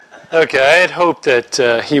Okay, I had hoped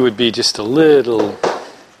that he would be just a little...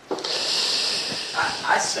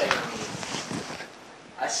 I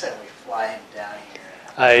say we fly him down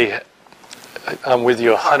here. I'm with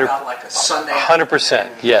you 100%. Like a Sunday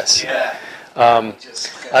 100%. Yes. Yeah.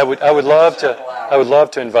 I would love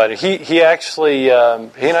to invite him. He actually he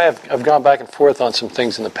and I have gone back and forth on some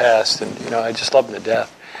things in the past, and I just love him to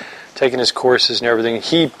death. Taking his courses and everything.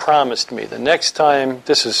 He promised me the next time.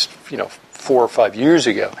 This is 4 or 5 years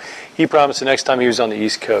ago. He promised the next time he was on the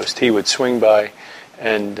East Coast, he would swing by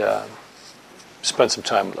and spend some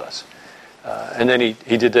time with us. And then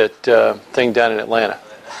he did that thing down in Atlanta.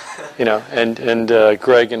 And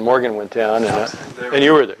Greg and Morgan went down, and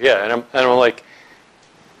you were there, yeah. And I'm like,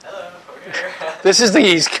 hello, over here. This is the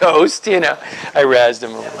East Coast, I razzed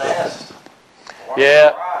him a little bit.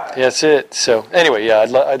 Yeah, that's it. So anyway, yeah,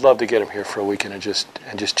 I'd love to get him here for a weekend and just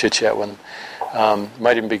chit chat with him.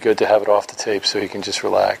 Might even be good to have it off the tape so he can just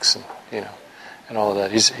relax and all of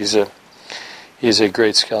that. He's a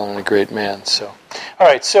great scholar and a great man. So, all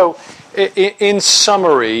right. So, in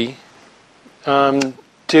summary.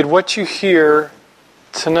 Did what you heard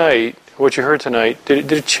tonight,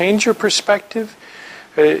 did it change your perspective?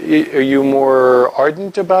 Are you more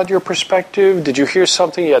ardent about your perspective? Did you hear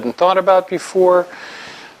something you hadn't thought about before?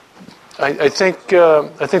 I think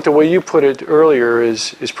the way you put it earlier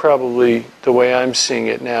is probably the way I'm seeing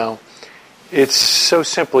it now. It's so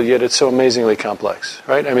simple, yet it's so amazingly complex,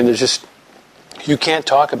 right? I mean, you can't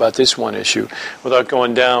talk about this one issue without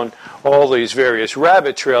going down all these various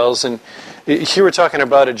rabbit trails. And here we're talking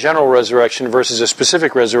about a general resurrection versus a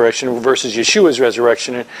specific resurrection versus Yeshua's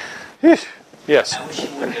resurrection. And, yes? I wish he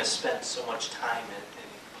wouldn't have spent so much time in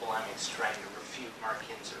polemics trying to refute Mark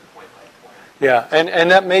Kinzer point by point. Yeah, and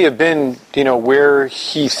that may have been, where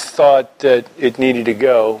he thought that it needed to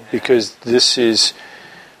go, because this is,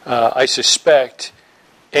 I suspect,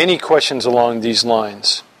 any questions along these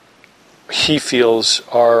lines he feels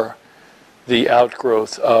are the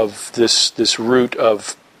outgrowth of this root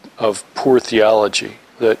of poor theology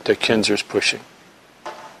that Kinzer's pushing.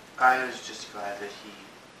 I was just glad that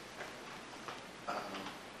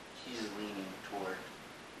he's leaning toward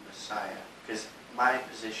Messiah, because my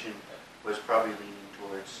position was probably leaning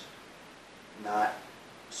towards not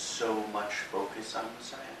so much focus on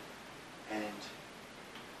Messiah, and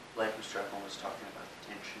like Mr. Eklund was talking about the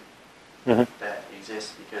tension that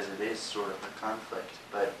exists, because it is sort of a conflict.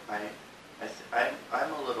 But I'm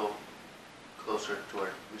a little closer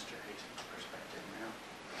toward Mr. Hayes' perspective now.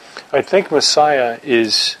 I think Messiah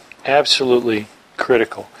is absolutely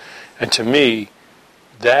critical, and to me,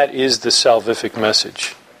 that is the salvific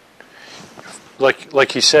message.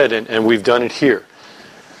 Like he said, and we've done it here.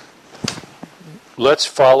 Let's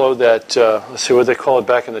follow that. Let's see what they call it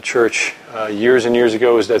back in the church years and years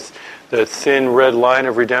ago. Is that the thin red line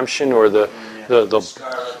of redemption, or the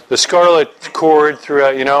scarlet cord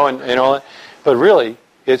throughout, and all that. But really,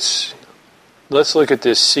 let's look at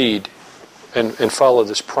this seed and follow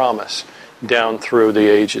this promise down through the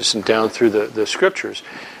ages and down through the scriptures.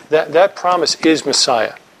 That promise is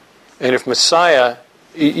Messiah, and if Messiah.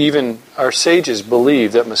 Even our sages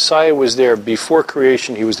believe that Messiah was there before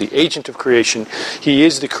creation. He was the agent of creation. He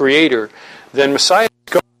is the creator. Then Messiah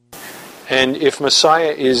is gone. And if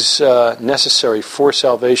Messiah is necessary for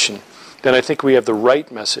salvation, then I think we have the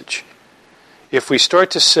right message. If we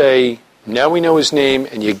start to say, now we know his name,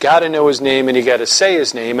 and you got to know his name, and you got to say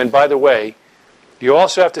his name, and by the way, you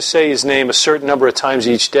also have to say his name a certain number of times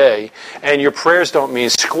each day, and your prayers don't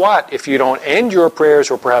mean squat if you don't end your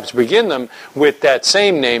prayers or perhaps begin them with that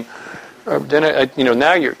same name. Then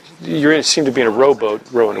now you seem to be in a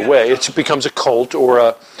rowboat rowing away. It becomes a cult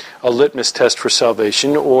or a litmus test for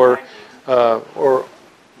salvation or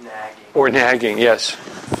nagging. Yes.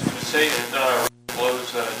 Satan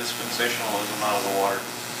blows dispensationalism out of the water.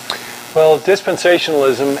 Well,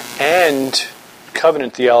 dispensationalism and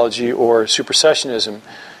covenant theology or supersessionism,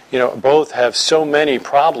 both have so many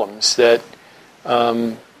problems that,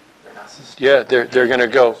 they're going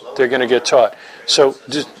to get taught. So,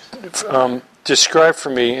 describe for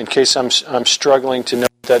me, in case I'm struggling to know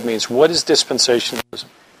what that means. What is dispensationalism?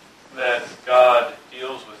 That God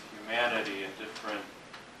deals with humanity in different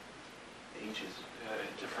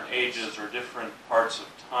ages or different parts of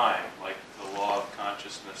time, like the law of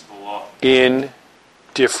consciousness, the law in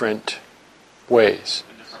different ways.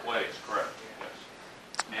 In different ways, correct.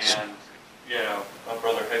 Yes. And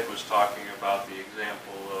Brother Hick was talking about the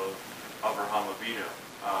example of Avraham Avinu.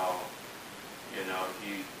 How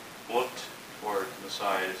he looked toward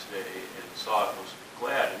Messiah's day and saw it, was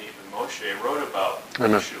glad, and even Moshe wrote about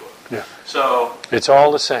Yeshua. Yeah. So it's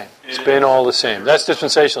all the same. It's been all the same. That's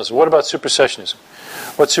dispensationalism. What about supersessionism?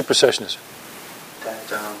 What supersessionism? That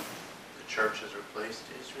the church has replaced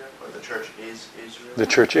Israel, or the church is Israel? The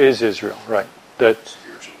church is Israel, right. That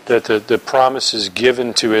the promises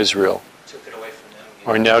given to Israel Took it away from them.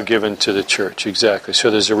 are now given to the church, exactly.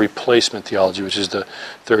 So there's a replacement theology, which is the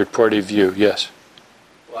third-party view, yes.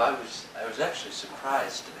 Well, I was actually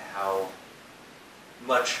surprised at how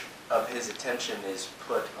much of his attention is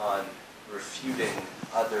put on refuting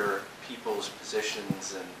other people's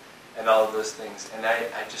positions and all of those things. And I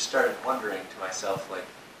just started wondering to myself, like,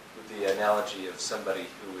 with the analogy of somebody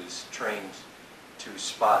who is trained to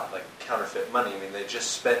spot, like, counterfeit money. I mean, they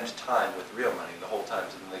just spend time with real money the whole time,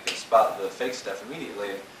 so then they can spot the fake stuff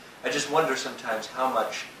immediately. And I just wonder sometimes how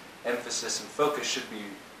much emphasis and focus should be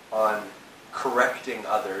on correcting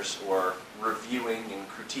others or reviewing and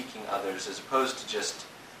critiquing others as opposed to just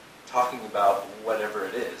talking about whatever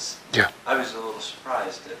it is. Yeah. I was a little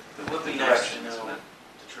surprised at It would the be nice to direction it's know went.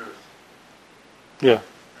 the truth. Yeah.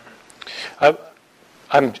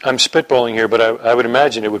 I'm spitballing here, but I would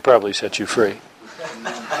imagine it would probably set you free.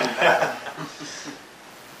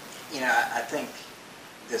 I think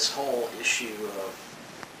this whole issue of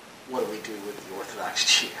what do we do with the Orthodox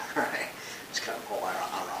Jew, right? It's kind of a whole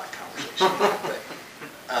ironic conversation.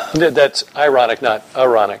 But, That's ironic, not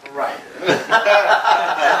ironic. right.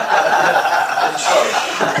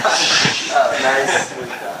 Nicely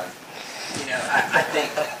done.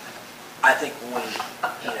 I think we,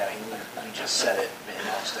 and you just said it, and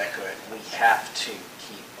I'll just echo it, we have to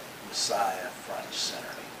keep Messiah front and center.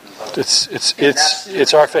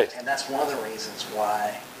 It's our faith. And that's one of the reasons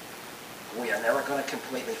why we are never going to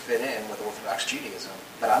completely fit in with Orthodox Judaism,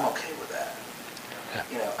 but I'm okay with that.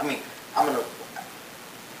 Yeah. I'm going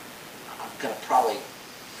to probably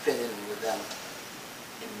fit in with them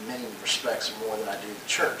in many respects more than I do the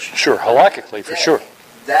church. Sure, halakhically, for sure.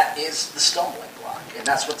 That is the stumbling block, and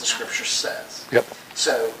that's what the Scripture says. Yep.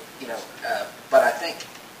 So, but I think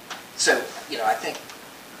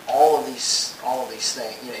all of these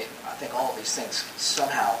things, I think all of these things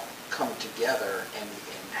somehow come together, and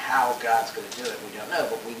how God's going to do it, we don't know.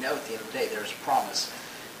 But we know at the end of the day, there's a promise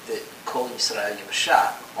that Kol Yisrael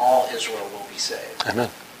Yivashat, all Israel will be saved. Amen.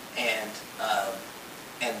 And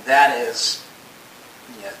that is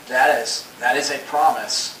a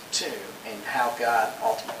promise too. And how God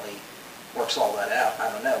ultimately works all that out, I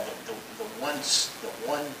don't know. But the one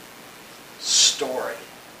story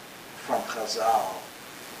from Chazal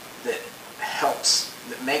that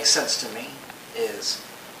makes sense to me is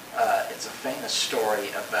it's a famous story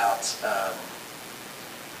about the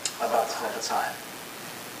Chofetz Chaim.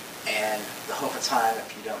 And the Chofetz Chaim,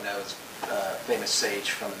 if you don't know, is a famous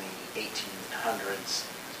sage from the 1800s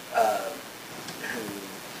who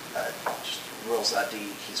just rules Adi.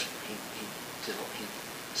 He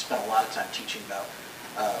spent a lot of time teaching about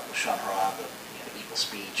Lashon Hara, the evil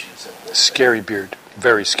speech, and so forth. Scary beard,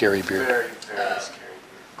 very scary beard. Very, very scary.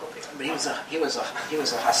 But he was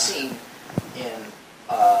a Hasid in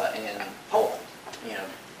Poland,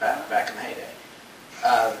 back in the heyday.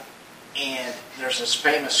 And there's this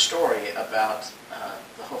famous story about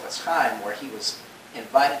the Chofetz Chaim where he was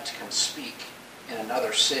invited to come speak in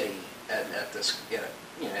another city at a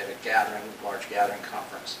large gathering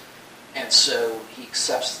conference. And so he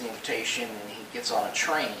accepts the invitation and he gets on a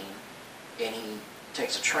train and he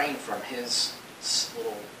takes a train from his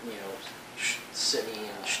little, city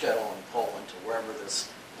in Shtetl in Poland to wherever this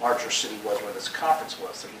larger city was where this conference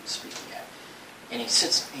was that he was speaking at. And he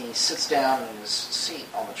sits down in his seat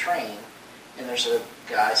on the train, and there's a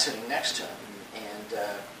guy sitting next to him, and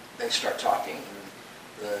they start talking, and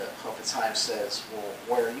the Chofetz Chaim says, well,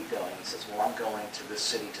 where are you going? He says, well, I'm going to this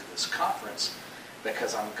city to this conference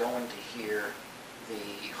because I'm going to hear the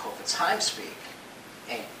Chofetz Chaim speak.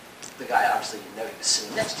 And the guy obviously didn't know he was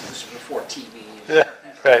sitting next to him. This was before TV. Yeah,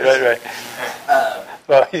 right.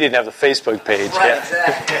 Well, he didn't have the Facebook page. Right, Yeah.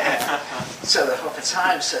 exactly. So the Chofetz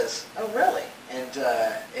Chaim says, oh, really? And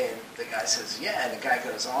the guy says, yeah. And the guy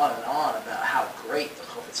goes on and on about how great the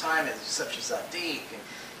Chofetz Chaim is, such a tzaddik, and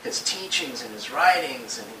his teachings and his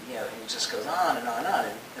writings, and he just goes on and on and on.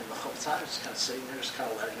 And the Chofetz Chaim is just kind of sitting there, just kind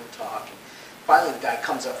of letting him talk. And finally, the guy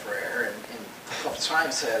comes up for air, and the Chofetz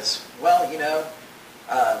Chaim says, well,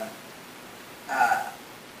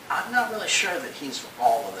 I'm not really sure that he's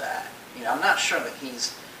all of that. I'm not sure that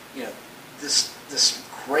he's, this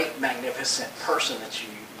great, magnificent person that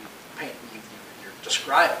you're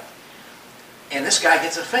describing. And this guy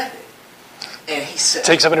gets offended, and he says,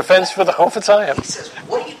 Takes up an offense for the Chofetz Chaim. He says, he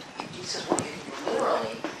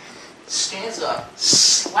literally stands up,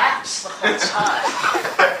 slaps the Chofetz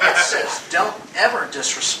Chaim, and says, don't ever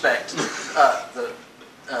disrespect the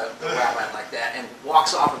the rabbi like that, and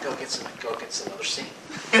walks off and go gets another seat.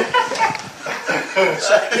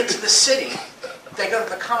 So they get to the city. They go to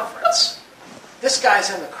the conference. This guy's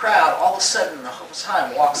in the crowd. All of a sudden, the Chofetz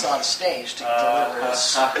Chaim walks on stage to deliver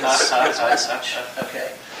his message.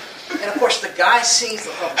 Okay. And of course, the guy sees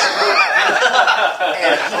the Chofetz Chaim,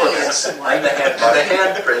 and he is like the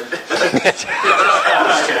handprint.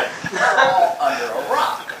 all under a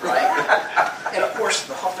rock, right? And of course,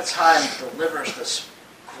 the Chofetz Chaim delivers this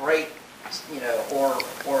great,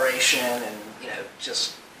 oration, and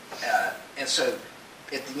just, and so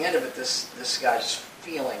at the end of it, this guy's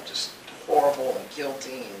feeling just horrible and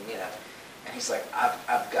guilty, and he's like,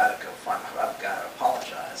 I've got to go find him. I've got to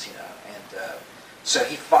apologize, and so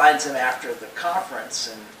he finds him after the conference,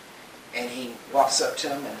 and he walks up to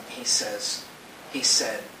him and he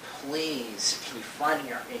said, please, can you find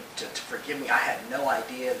me to forgive me? I had no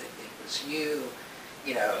idea that it was you,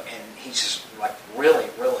 and he's just like really,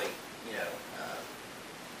 really,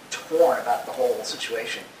 torn about the whole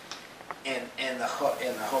situation. And the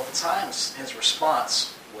Chofetz Chaim, his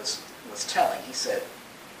response was telling. He said,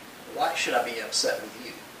 why should I be upset with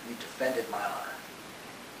you? You defended my honor.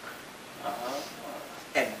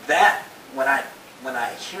 And that, when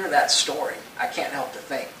I hear that story, I can't help to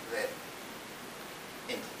think that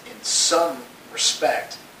in some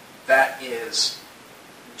respect, that is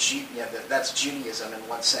that's Judaism in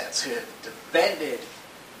one sense, who defended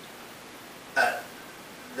the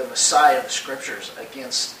Messiah of the Scriptures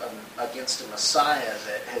against a Messiah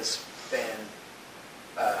that has been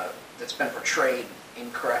that's been portrayed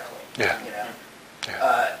incorrectly. Yeah.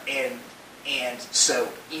 And so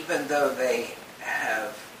even though they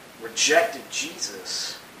have rejected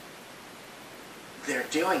Jesus, they're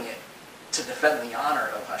doing it to defend the honor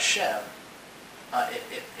of Hashem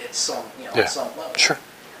at some level. Sure.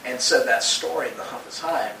 And so that story, the Chofetz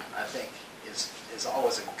Chaim, I think is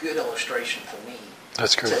always a good illustration for me.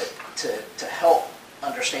 That's great. To help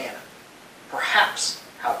understand perhaps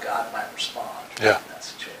how God might respond in that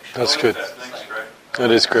situation. That's good. Thanks, Greg.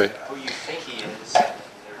 That is great. Who you think he is, and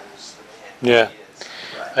there's the Yeah. man he is.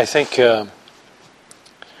 Right. I think,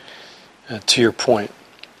 to your point,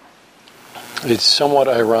 it's somewhat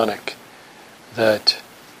ironic that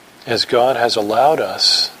as God has allowed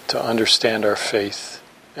us to understand our faith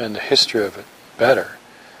and the history of it better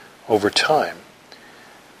over time,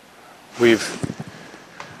 we've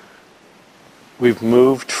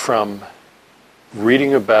moved from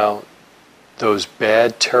reading about those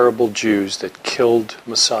bad, terrible Jews that killed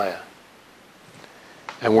Messiah,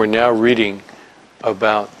 and we're now reading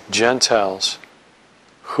about Gentiles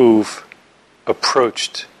who've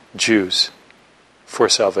approached Jews for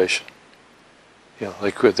salvation.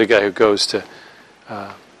 Like the guy who goes to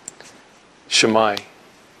Shammai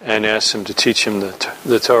and asks him to teach him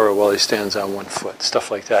the Torah while he stands on one foot,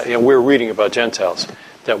 stuff like that. We're reading about Gentiles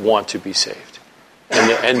that want to be saved.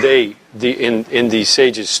 And in these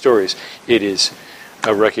sages' stories, it is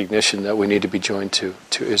a recognition that we need to be joined to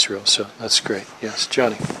Israel. So that's great. Yes,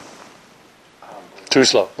 Johnny. Too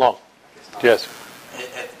slow. Long. Yes.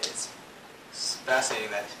 It's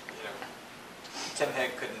fascinating that Tim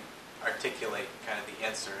Hegg couldn't articulate kind of the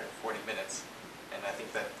answer in 40 minutes, and I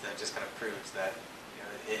think that just kind of proves that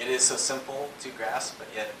it is so simple to grasp, but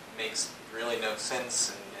yet makes really no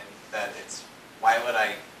sense, and that it's why would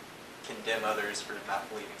I condemn others for not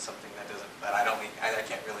believing something I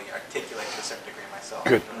can't really articulate to a certain degree myself.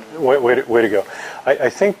 Good. Way to go. I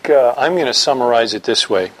think I'm going to summarize it this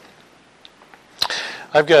way.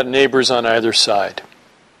 I've got neighbors on either side.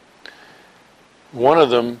 One of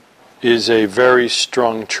them is a very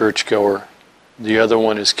strong churchgoer. The other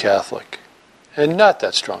one is Catholic, and not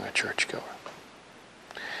that strong a churchgoer.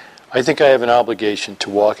 I think I have an obligation to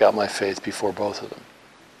walk out my faith before both of them.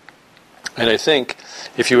 And I think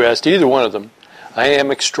if you asked either one of them, I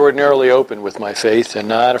am extraordinarily open with my faith and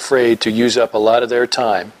not afraid to use up a lot of their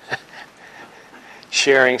time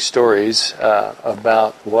sharing stories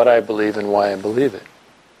about what I believe and why I believe it.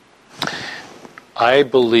 I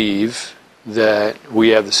believe that we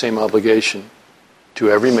have the same obligation to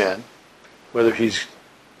every man, whether he's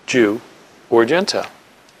Jew or Gentile.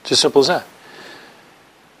 It's as simple as that.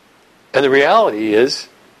 And the reality is,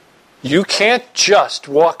 you can't just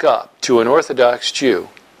walk up to an Orthodox Jew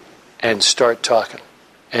and start talking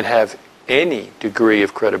and have any degree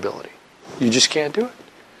of credibility. You just can't do it.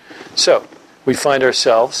 So, we find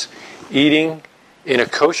ourselves eating in a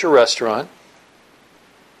kosher restaurant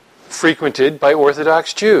frequented by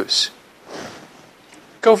Orthodox Jews.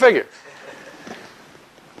 Go figure.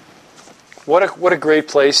 What a great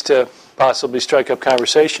place to possibly strike up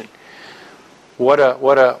conversation. What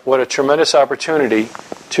a tremendous opportunity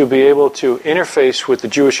to be able to interface with the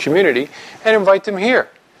Jewish community and invite them here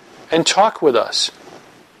and talk with us.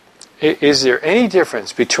 Is there any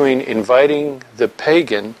difference between inviting the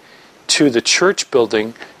pagan to the church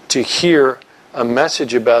building to hear a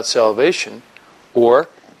message about salvation, or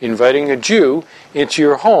inviting a Jew into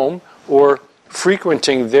your home or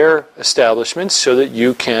frequenting their establishments so that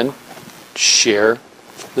you can share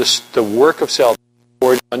the work of salvation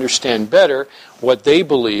or understand better what they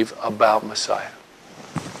believe about Messiah?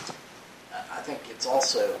 I think it's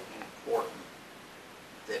also important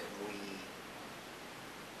that we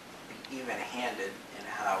be even-handed in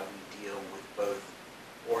how we deal with both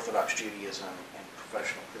Orthodox Judaism and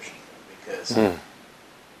professional Christendom, because,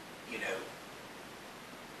 you know,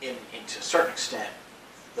 in to a certain extent,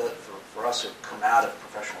 for us who come out of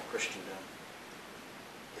professional Christendom,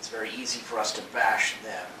 it's very easy for us to bash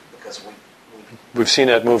them because we've seen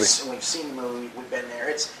that movie. We've seen the movie. We've been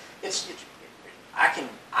there. I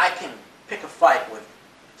can pick a fight with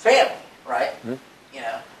family, right? Mm-hmm. You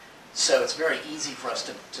know, so it's very easy for us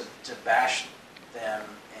to bash them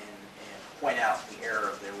and point out the error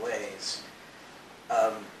of their ways.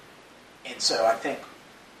 And so I think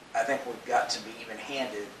we've got to be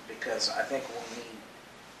even-handed, because I think we need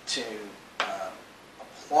to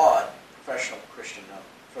applaud professional Christendom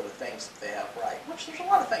for the things that they have right, which there's a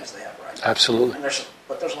lot of things they have right. Absolutely.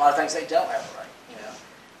 But there's a lot of things they don't have right, you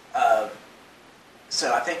know.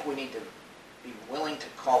 So I think we need to be willing to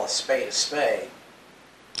call a spade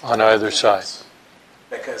on either side,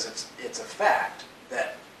 because it's a fact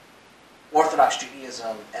that Orthodox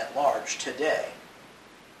Judaism at large today,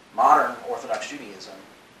 modern Orthodox Judaism,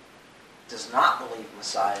 does not believe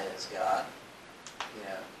Messiah is God. You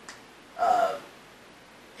know,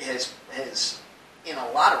 has in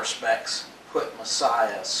a lot of respects put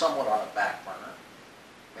Messiah somewhat on a back burner.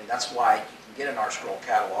 I mean, that's why you can get an Art Scroll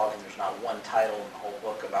catalog and there's not one title in the whole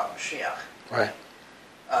book about Mashiach. right?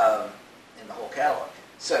 In the whole catalog.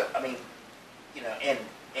 So, I mean, you know, and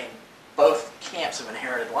both camps have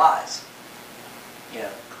inherited lies. You know,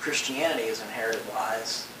 Christianity has inherited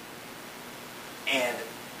lies. And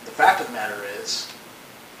the fact of the matter is,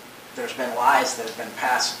 there's been lies that have been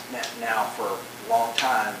passed now for a long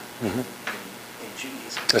time in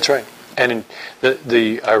Judaism. That's right. And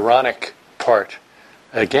the ironic part,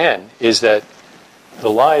 again, is that the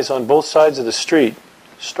lies on both sides of the street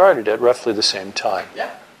started at roughly the same time.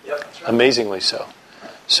 Yeah. Yep. That's right. Amazingly so.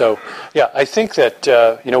 So, yeah, I think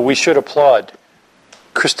that we should applaud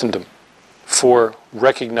Christendom for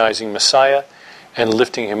recognizing Messiah and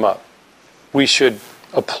lifting him up. We should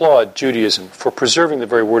applaud Judaism for preserving the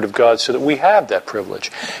very Word of God so that we have that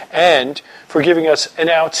privilege, and for giving us an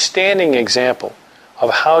outstanding example of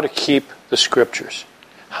how to keep the Scriptures,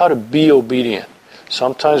 how to be obedient,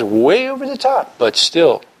 sometimes way over the top, but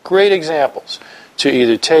still great examples to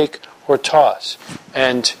either take or toss.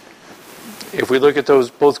 And if we look at those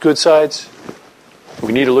both good sides,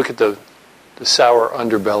 we need to look at the sour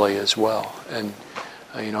underbelly as well. And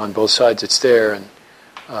on both sides it's there, and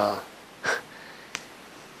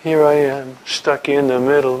here I am, stuck in the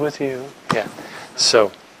middle with you. Yeah.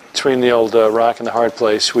 So between the old rock and the hard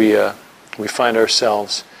place, we find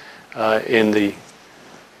ourselves in the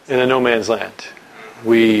no man's land.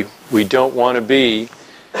 We don't want to be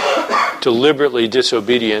deliberately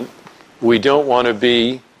disobedient. We don't want to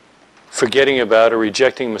be forgetting about or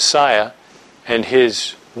rejecting Messiah and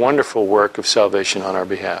his wonderful work of salvation on our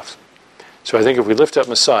behalf. So I think if we lift up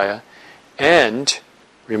Messiah and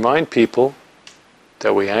remind people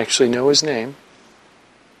that we actually know his name,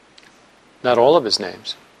 not all of his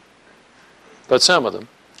names, but some of them,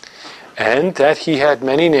 and that he had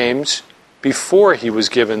many names before he was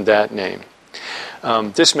given that name.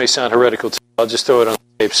 This may sound heretical to you. I'll just throw it on the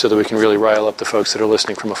tape so that we can really rile up the folks that are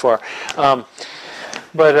listening from afar.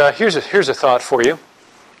 But here's a thought for you.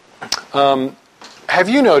 Have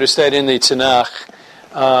you noticed that in the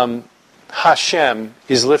Tanakh, Hashem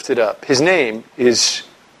is lifted up? His name is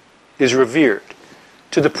revered,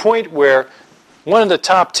 to the point where one of the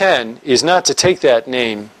top 10 is not to take that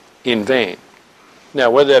name in vain.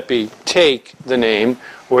 Now, whether that be take the name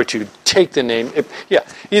or to take the name,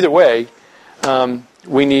 either way,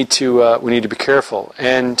 we need to be careful.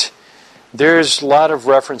 And there's a lot of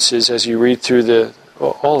references as you read through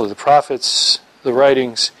all of the prophets, the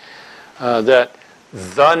writings, that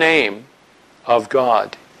the name of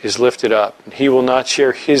God is lifted up, and he will not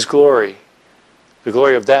share his glory, the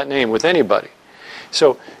glory of that name, with anybody.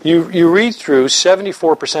 So you read through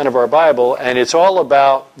 74% of our Bible, and it's all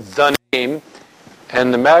about the name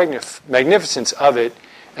and the magnificence of it,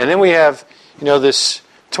 and then we have this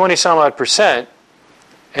 20 some odd percent,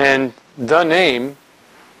 and the name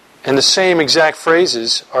and the same exact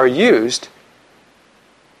phrases are used.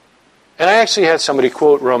 And I actually had somebody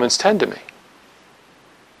quote Romans 10 to me.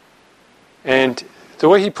 And the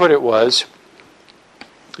way he put it was,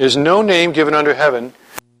 there's no name given under heaven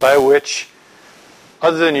by which,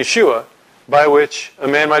 other than Yeshua, by which a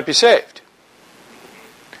man might be saved.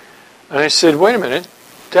 And I said, wait a minute,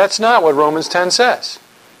 that's not what Romans 10 says.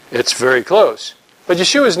 It's very close. But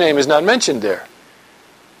Yeshua's name is not mentioned there.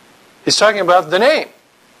 He's talking about the name.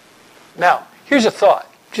 Now, here's a thought.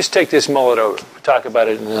 Just take this mullet over. We'll talk about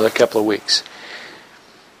it in another couple of weeks.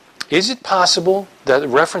 Is it possible that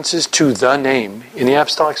references to the name in the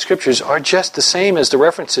Apostolic Scriptures are just the same as the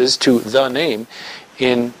references to the name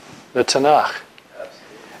in the Tanakh?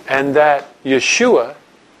 And that Yeshua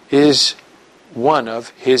is one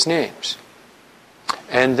of his names.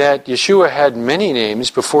 And that Yeshua had many names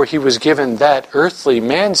before he was given that earthly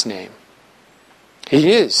man's name.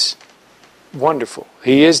 He is wonderful.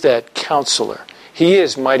 He is that counselor. He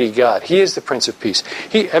is mighty God. He is the Prince of Peace.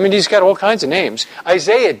 He's got all kinds of names.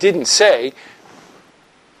 Isaiah didn't say,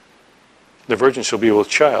 the virgin shall be with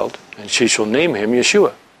child, and she shall name him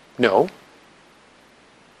Yeshua. No.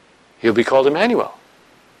 He'll be called Emmanuel.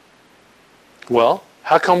 Well,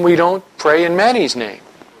 how come we don't pray in Manny's name?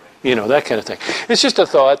 You know, that kind of thing. It's just a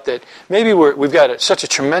thought that maybe we've got such a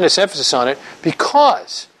tremendous emphasis on it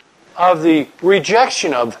because of the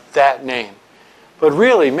rejection of that name. But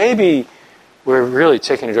really, maybe we're really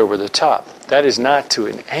taking it over the top. That is not to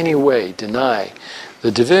in any way deny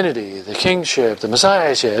the divinity, the kingship, the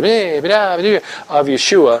messiahship of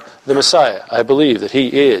Yeshua, the Messiah. I believe that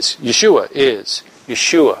Yeshua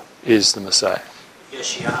is the Messiah.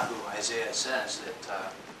 Yeshayahu, Isaiah says that,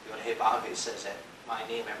 Yod-Heh-Vaveh says that my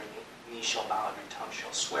name every knee shall bow, every tongue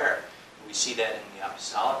shall swear. And we see that in the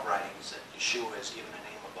apostolic writings that Yeshua is given a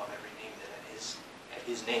name above every name, that at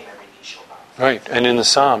his name every knee shall bow. Right, and in the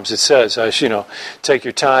Psalms it says, take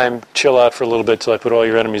your time, chill out for a little bit till I put all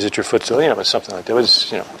your enemies at your footstool. Something like that.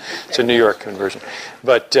 It's a New York conversion.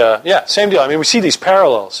 But, same deal. I mean, we see these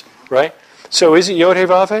parallels, right? So is it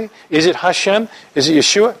Yod-Heh-Vaveh? Is it Hashem? Is it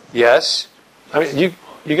Yeshua? Yes. I mean,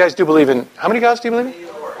 you guys do believe in, how many gods do you believe in?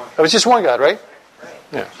 Oh, it's just one God, right?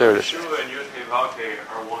 Yeah, there it is. Yeshua and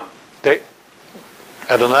Yod-Heh-Vaveh are one.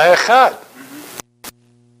 Adonai Echad.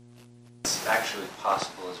 It's actually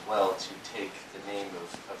possible as well to take the name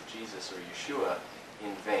of Jesus or Yeshua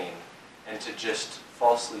in vain and to just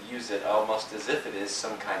falsely use it almost as if it is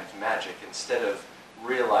some kind of magic instead of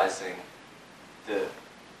realizing the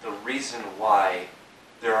reason why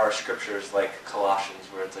there are scriptures like Colossians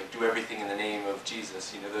where it's like do everything in the name of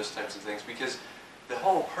Jesus, those types of things, because the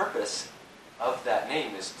whole purpose of that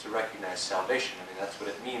name is to recognize salvation. I mean, that's what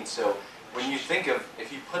it means. So when you think of,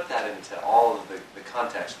 if you put that into all of the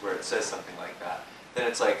context where it says something like that, then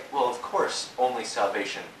it's like, well, of course, only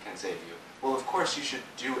salvation can save you. Well, of course, you should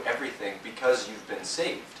do everything because you've been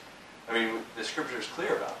saved. I mean, the scripture is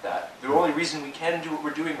clear about that. The only reason we can do what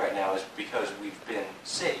we're doing right now is because we've been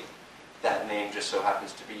saved. That name just so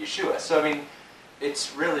happens to be Yeshua. So, I mean,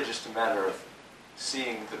 it's really just a matter of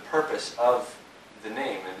seeing the purpose of the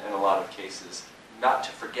name in a lot of cases, not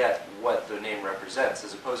to forget what the name represents,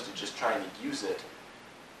 as opposed to just trying to use it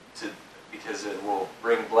because it will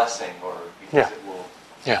bring blessing or because it will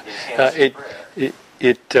enhance prayer.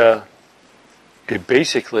 It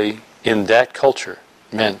basically, in that culture,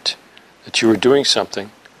 meant that you were doing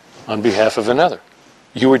something on behalf of another.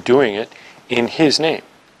 You were doing it in his name.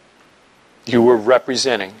 You were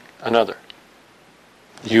representing another.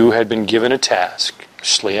 You had been given a task,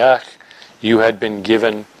 shliach. You had been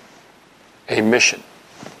given a mission,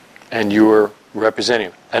 and you were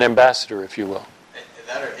representing an ambassador, if you will.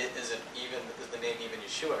 That, or is the name even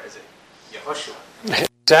Yeshua? Is it Yehoshua?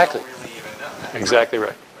 Exactly. We don't really even know that. Exactly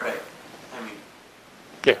right. Right. I mean,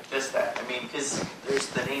 Yeah. just that. I mean, because there's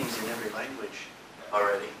the names in every language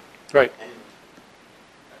already. Right.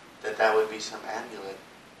 And that would be some amulet.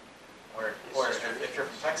 Or if you're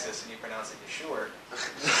from Texas and you pronounce it Yeshua.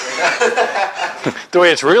 The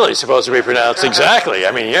way it's really supposed to be pronounced. Exactly.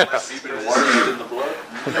 I mean, yeah. You've been washed in the blood.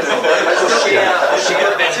 To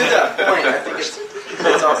that point, I think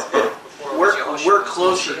it's also, we're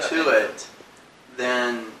closer to it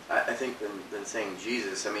than saying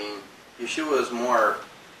Jesus. I mean, Yeshua is more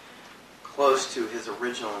close to his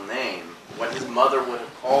original name, what his mother would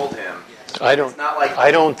have called him. I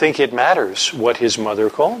don't think it matters what his mother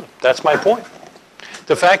called him. That's my point.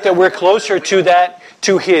 The fact that we're closer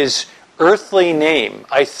to his earthly name,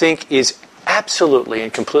 I think, is absolutely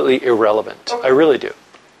and completely irrelevant. I really do.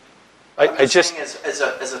 I'm just saying as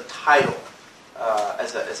a title,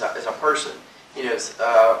 as a person. I'm just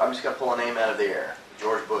going to pull a name out of the air.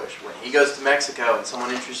 George Bush. When he goes to Mexico and someone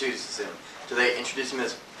introduces him, do they introduce him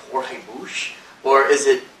as Jorge Bush? Or is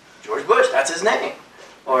it George Bush? That's his name.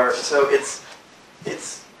 Or, so it's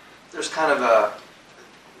there's kind of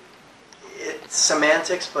it's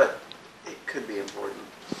semantics, but it could be important.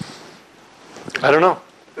 I don't know.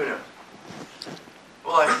 Who knows?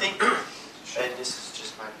 Well, I think, and this is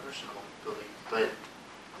just my personal belief, but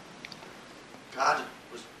God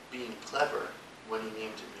was being clever when he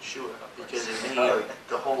named him Yeshua, because it made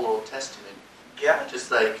the whole Old Testament just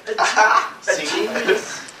like, see?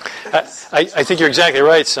 I think you're exactly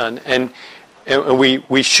right, son. And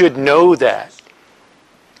we should know that.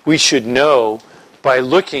 We should know by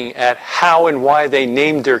looking at how and why they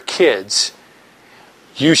named their kids.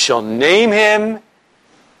 You shall name him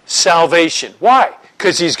Salvation. Why?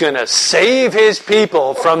 Because he's going to save his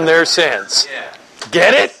people from their sins. Yeah.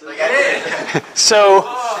 Get it? So,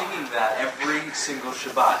 Singing that every single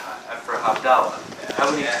Shabbat for Havdalah. How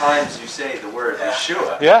many times you say the word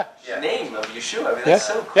Yeshua? yeah. Name of Yeshua. I mean, Yeah, that's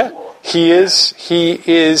so cool. yeah. He is.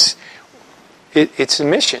 It's a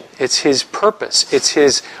mission. It's his purpose. It's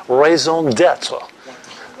his raison d'être. When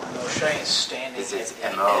Moshe is standing It's at his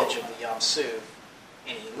the MO. edge of the Yam Suf,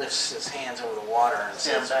 and he lifts his hands over the water and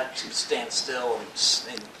says, "Stand still and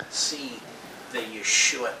see the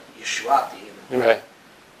Yeshuati Right.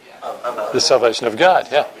 of The salvation of God.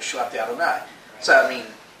 Yeah. Yeshuati Adonai." So I mean,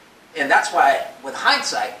 and that's why, with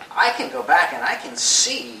hindsight, I can go back and I can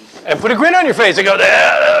see And put a grin on your face and go,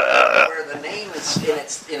 where the name is,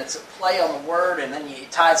 and it's a play on the word, and then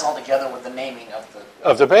it ties all together with the naming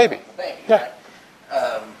of the baby. baby. Yeah.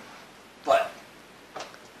 Right? But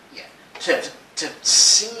yeah, to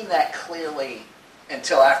see that clearly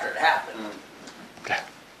until after it happened.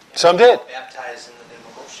 Some did. Baptized in the name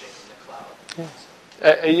of Moshe in the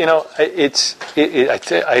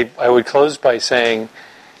cloud. I would close by saying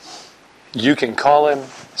you can call him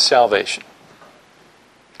salvation,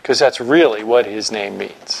 because that's really what his name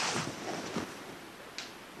means.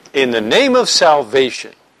 In the name of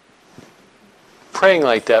salvation, praying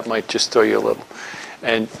like that might just throw you a little.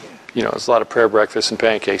 And, there's a lot of prayer breakfasts and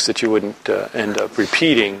pancakes that you wouldn't end up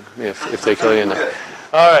repeating if they call you in there.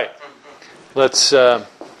 All right. Let's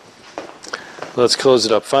close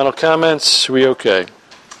it up. Final comments? We okay?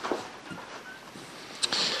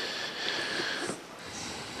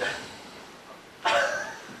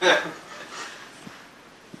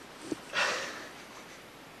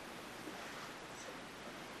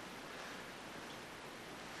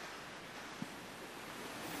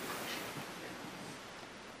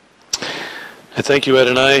 I thank you,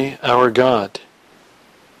 Adonai, our God,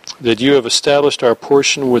 that you have established our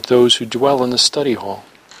portion with those who dwell in the study hall.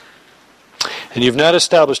 And you've not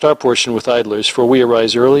established our portion with idlers, for we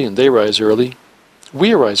arise early and they rise early.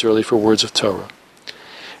 We arise early for words of Torah,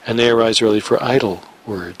 and they arise early for idle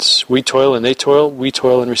words. We toil and they toil, we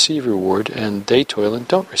toil and receive reward, and they toil and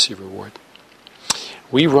don't receive reward.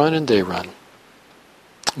 We run and they run.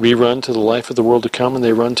 We run to the life of the world to come, and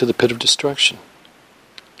they run to the pit of destruction.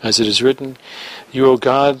 As it is written, you, O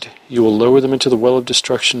God, you will lower them into the well of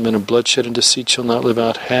destruction. Men of bloodshed and deceit shall not live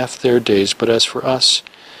out half their days. But as for us,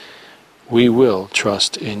 we will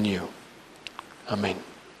trust in you. Amen.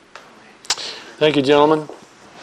 Thank you, gentlemen.